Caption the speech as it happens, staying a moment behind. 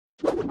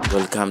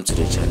Welcome to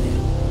the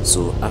channel.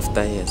 So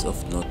after years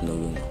of not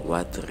knowing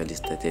what really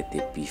started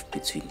the beef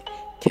between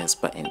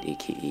Cassper and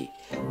AKA,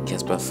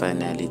 Cassper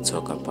finally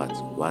talk about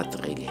what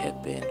really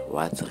happened,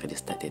 what really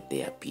started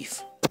their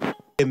beef.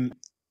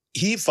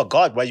 He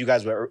forgot why you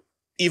guys were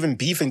even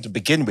beefing to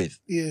begin with.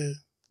 Yeah.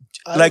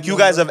 Like you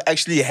guys have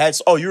actually had.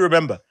 Oh, you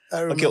remember?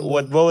 I remember. Okay,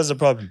 what was the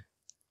problem?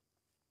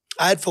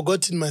 I had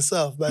forgotten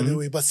myself, by the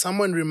way, but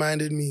someone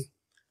reminded me.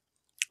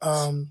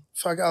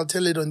 Fuck, I'll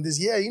tell it on this.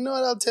 Yeah, you know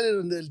what? I'll tell it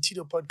on the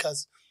Tito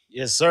podcast.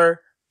 Yes, sir.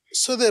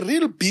 So the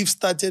real beef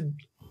started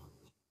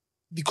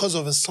because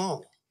of a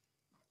song.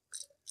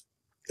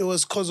 It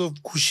was because of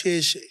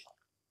Kusheshe.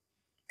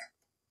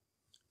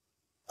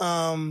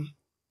 I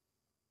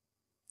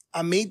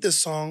made the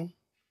song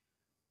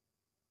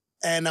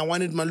and I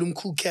wanted Malum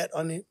Cool Cat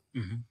on it.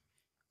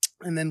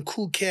 And then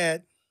Cool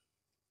Cat,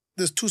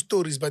 there's two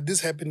stories, but this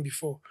happened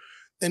before.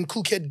 Then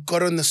Cool Cat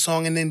got on the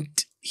song and then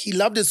he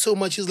loved it so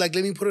much, he was like,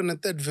 let me put on a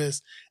third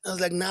verse. And I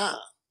was like, nah,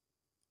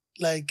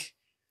 like,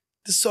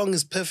 this song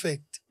is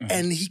perfect.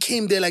 And he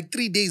came there like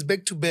 3 days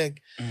back to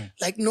back.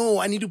 Like, no,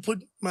 I need to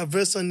put my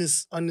verse on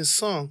this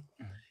song.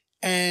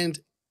 And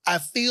I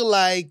feel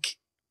like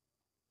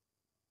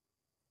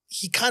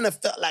he kind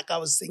of felt like I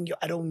was saying, yo,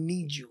 I don't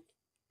need you,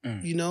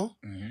 you know?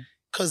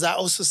 Because I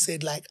also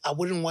said, like, I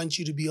wouldn't want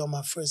you to be on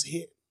my first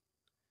hit.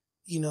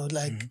 You know,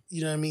 like,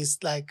 you know what I mean?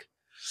 It's like,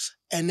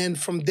 and then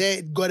from there,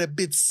 it got a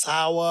bit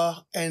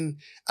sour. And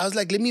I was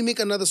like, let me make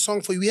another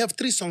song for you. We have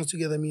 3 songs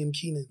together, me and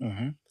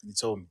Keenan. You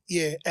told me.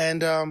 Yeah,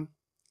 and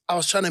I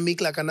was trying to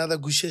make like another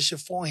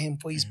Gusheshe for him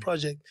for his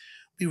project.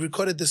 We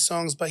recorded the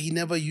songs, but he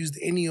never used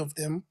any of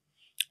them.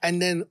 And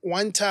then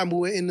one time we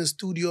were in the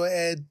studio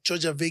at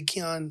Georgia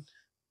Vacan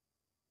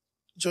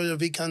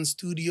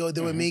studio.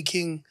 They were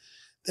making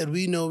that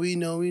we know, we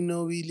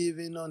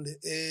living on the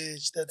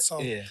edge, that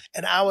song. Yeah.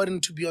 And I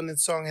wanted to be on that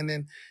song. And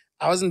then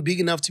I wasn't big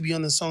enough to be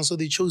on the song. So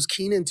they chose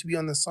Keenan to be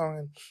on the song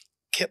and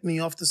kept me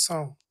off the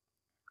song.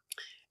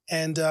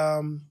 And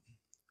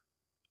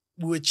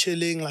we were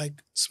chilling,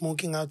 like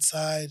smoking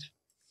outside.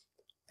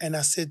 And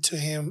I said to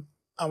him,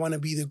 I want to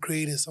be the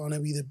greatest. I want to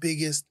be the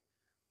biggest.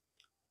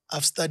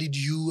 I've studied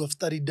you. I've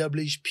studied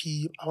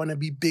WHP. I want to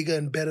be bigger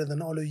and better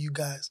than all of you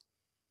guys.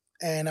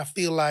 And I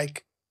feel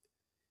like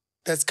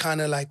that's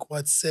kind of like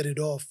what set it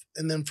off.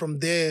 And then from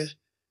there,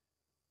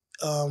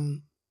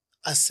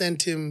 I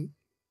sent him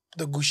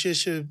the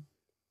Gusheshe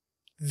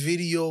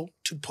video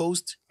to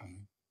post.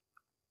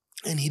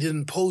 And he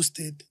didn't post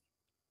it.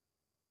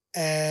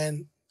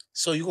 And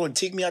So you're going to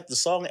take me out the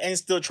song and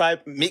still try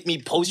to make me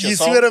post your you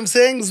song? see what I'm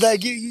saying? It's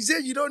like, you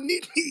said you don't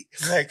need me.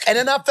 Like, And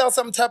then I felt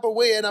some type of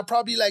way and I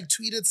probably like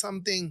tweeted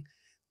something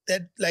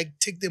that like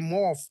ticked him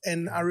off.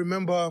 And I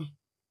remember,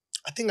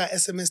 I think I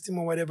SMS'd him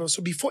or whatever.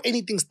 So before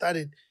anything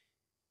started,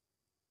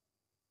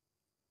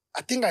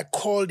 I think I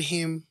called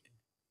him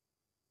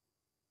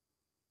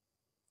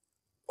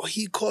or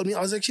he called me.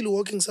 I was actually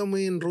walking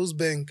somewhere in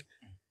Rosebank.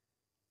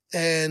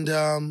 And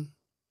I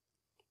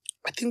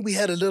think we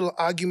had a little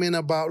argument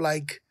about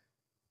like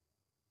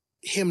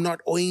him not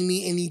owing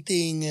me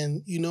anything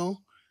and, you know,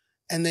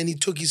 and then he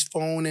took his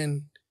phone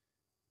and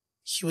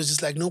he was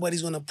just like,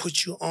 nobody's going to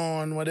put you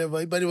on,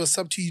 whatever. But it was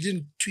up to you. He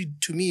didn't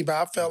tweet to me, but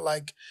I felt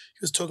like he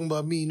was talking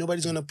about me.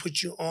 Nobody's going to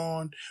put you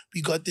on.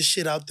 We got this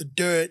shit out the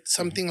dirt,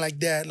 something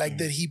like that, like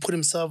that he put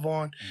himself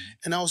on.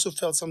 And I also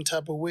felt some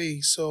type of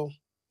way. So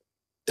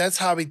that's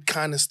how it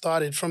kind of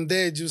started. From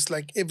there, just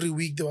like every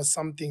week there was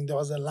something. There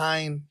was a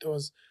line.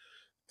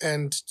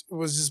 And it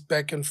was just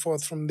back and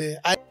forth from there.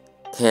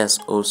 Cass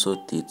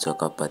also did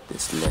talk about the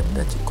slap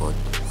that he got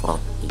from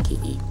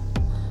AKA.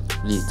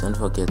 Please don't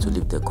forget to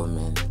leave the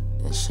comment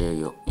and share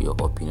your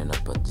opinion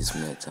about this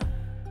matter.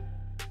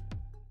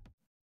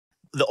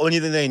 the only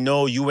thing they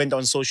know, you went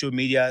on social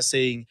media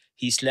saying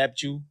he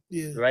slapped you,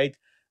 right?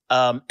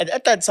 And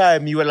at that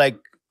time, you were like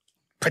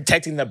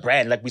protecting the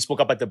brand, like we spoke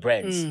about the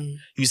brands.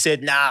 You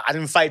said, nah, I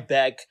didn't fight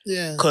back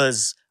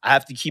because I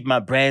have to keep my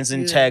brands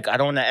in check. I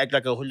don't want to act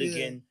like a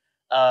hooligan.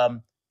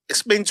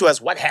 Explain to us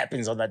what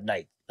happens on that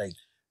night. Like,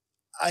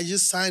 I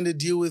just signed a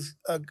deal with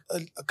a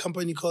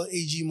company called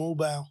AG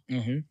Mobile.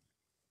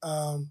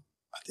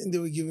 I think they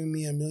were giving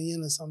me $1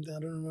 million or something. I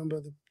don't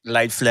remember the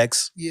light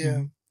flex.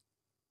 Yeah.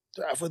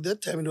 For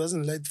that time, it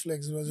wasn't light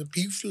flex. It was a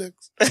peak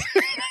flex.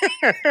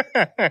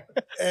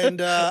 and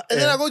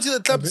then I go to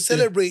the club to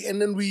celebrate,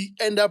 and then we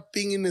end up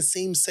being in the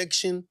same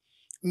section.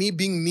 Me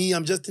being me,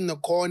 I'm just in the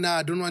corner.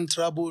 I don't want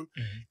trouble.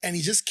 And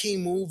he just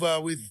came over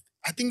with,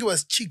 I think it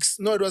was Cheeks.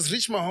 No, it was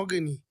Rich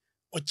Mahogany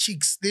or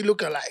Cheeks. They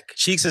look alike.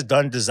 Cheeks is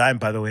done design,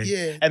 by the way.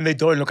 Yeah. And they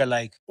don't look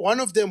alike. One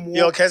of them walked.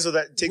 Yo, cancel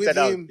that. Take that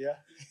out. Yeah.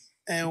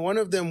 And one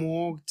of them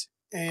walked,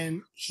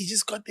 and he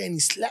just got there and he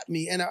slapped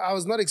me. And I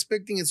was not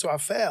expecting it, so I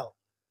fell.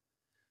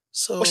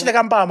 So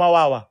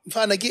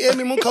mfana ke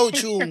emi mo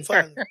couchung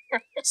mfana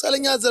sale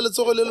nyaza le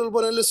tsogo le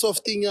bona le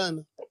softing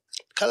yana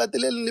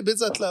khalatele le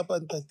betsa tlapa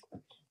ntate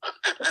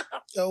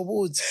ya o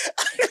botse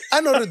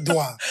ano re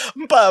dwa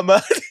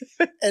mpama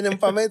and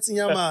mpama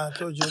etsenya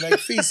matlo jo like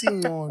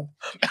facing on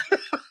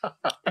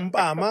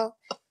mpama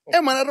Hey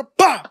man,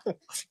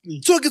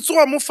 so get so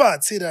I'm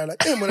fat. Say that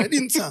like, hey man, I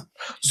didn't.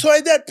 So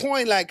at that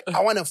point, like,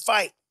 I want to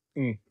fight,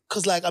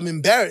 cause like I'm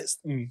embarrassed.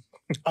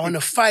 I want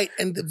to fight,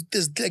 and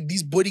there's like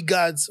these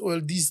bodyguards or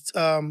these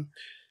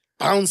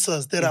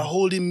bouncers that are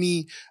holding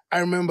me. I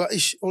remember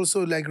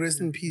also, like,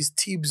 rest in peace,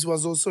 Teebs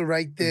was also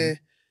right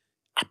there.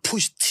 I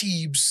pushed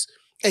Teebs,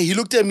 and he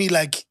looked at me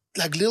like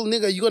little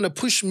nigga, you gonna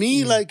push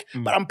me? Like,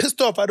 but I'm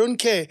pissed off. I don't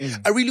care.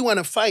 I really want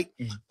to fight.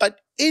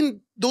 But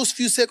in those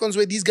few seconds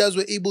where these guys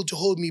were able to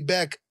hold me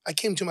back, I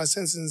came to my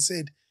senses and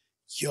said,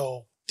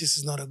 yo, this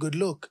is not a good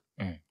look.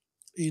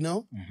 You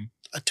know?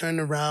 I turned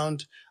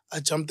around,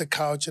 I jumped the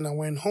couch, and I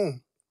went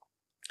home.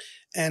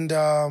 And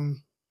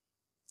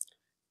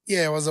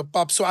yeah, it was a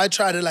pop. So I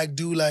try to like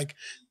do like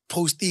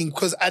posting,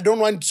 because I don't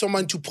want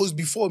someone to post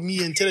before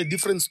me and tell a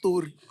different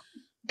story.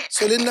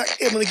 So then I'm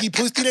gonna keep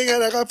posting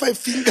again. I got 5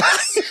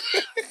 fingers.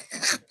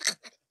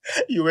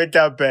 You went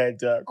that bad,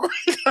 dog.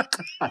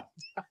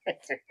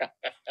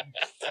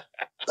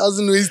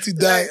 1,000 ways to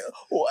die.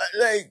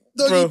 Like,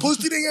 don't you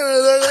post it again?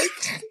 Like,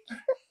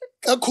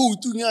 I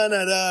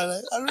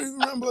don't even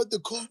remember what the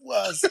code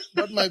was,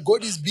 but my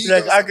God is big.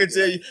 Like, I could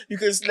say, you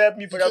can slap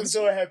me, but I'm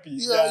so happy.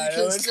 Yeah, you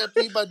can slap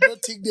me, but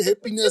not take the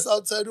happiness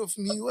outside of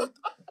me. What?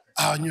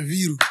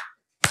 Nyovest.